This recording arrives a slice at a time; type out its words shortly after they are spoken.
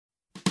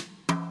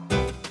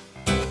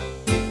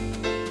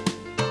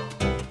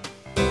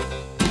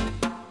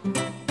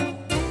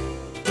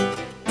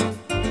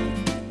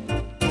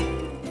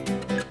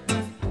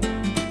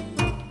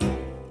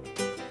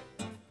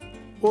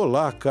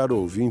Olá, caro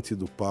ouvinte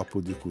do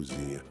Papo de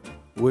Cozinha.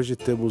 Hoje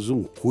temos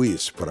um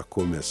quiz para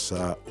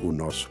começar o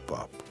nosso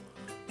papo.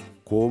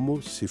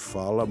 Como se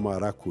fala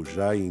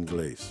maracujá em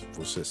inglês?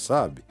 Você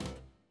sabe?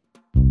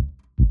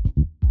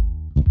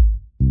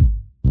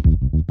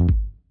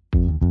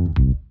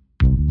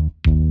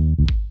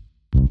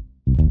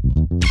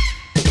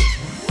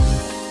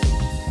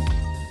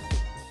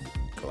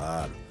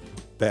 Claro,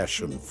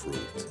 passion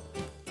fruit,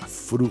 a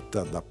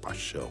fruta da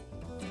paixão.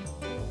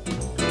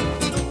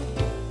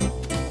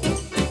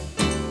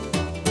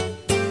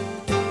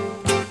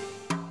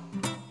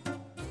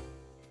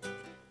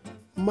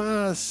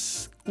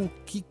 Mas o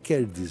que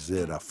quer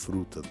dizer a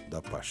fruta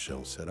da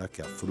paixão? Será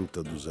que é a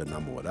fruta dos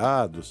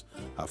enamorados?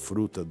 A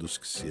fruta dos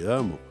que se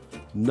amam?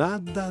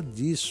 Nada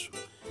disso.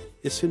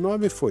 Esse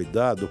nome foi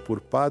dado por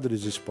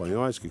padres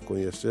espanhóis que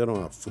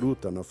conheceram a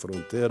fruta na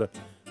fronteira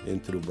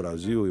entre o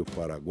Brasil e o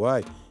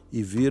Paraguai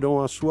e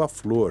viram a sua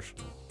flor.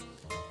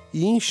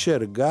 E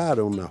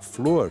enxergaram na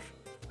flor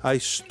a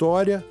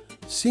história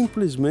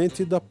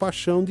simplesmente da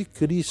paixão de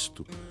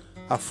Cristo.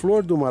 A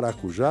flor do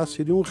maracujá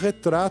seria um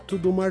retrato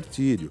do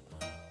martírio.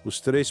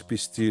 Os 3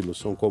 pistilos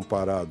são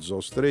comparados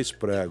aos 3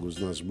 pregos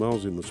nas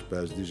mãos e nos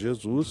pés de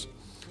Jesus.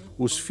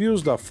 Os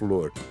fios da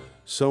flor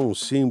são o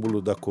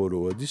símbolo da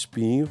coroa de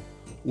espinho.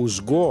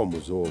 Os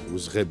gomos, ou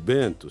os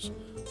rebentos,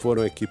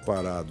 foram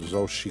equiparados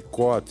aos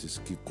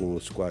chicotes com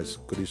os quais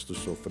Cristo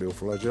sofreu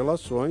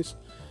flagelações.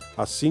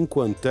 As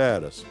 5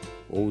 anteras,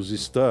 ou os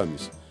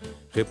estames,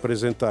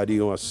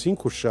 representariam as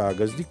 5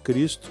 chagas de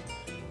Cristo.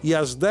 E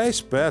as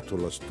 10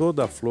 pétalas,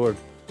 toda a flor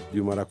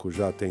de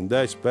maracujá tem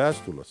 10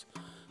 pétalas,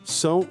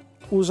 são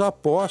os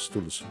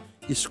apóstolos,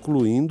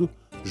 excluindo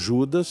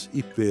Judas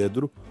e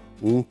Pedro,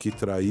 um que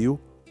traiu,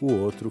 o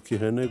outro que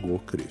renegou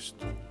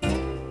Cristo.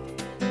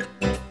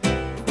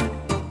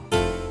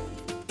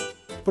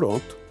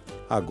 Pronto,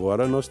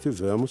 agora nós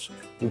tivemos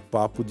um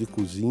papo de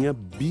cozinha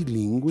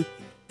bilíngue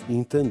e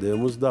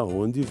entendemos da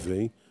onde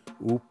vem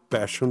o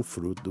passion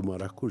fruit do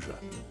maracujá.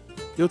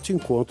 Eu te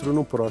encontro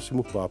no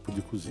próximo Papo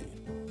de Cozinha.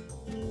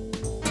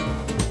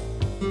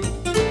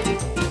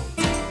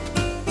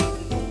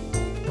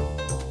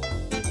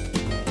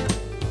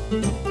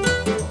 Thank you.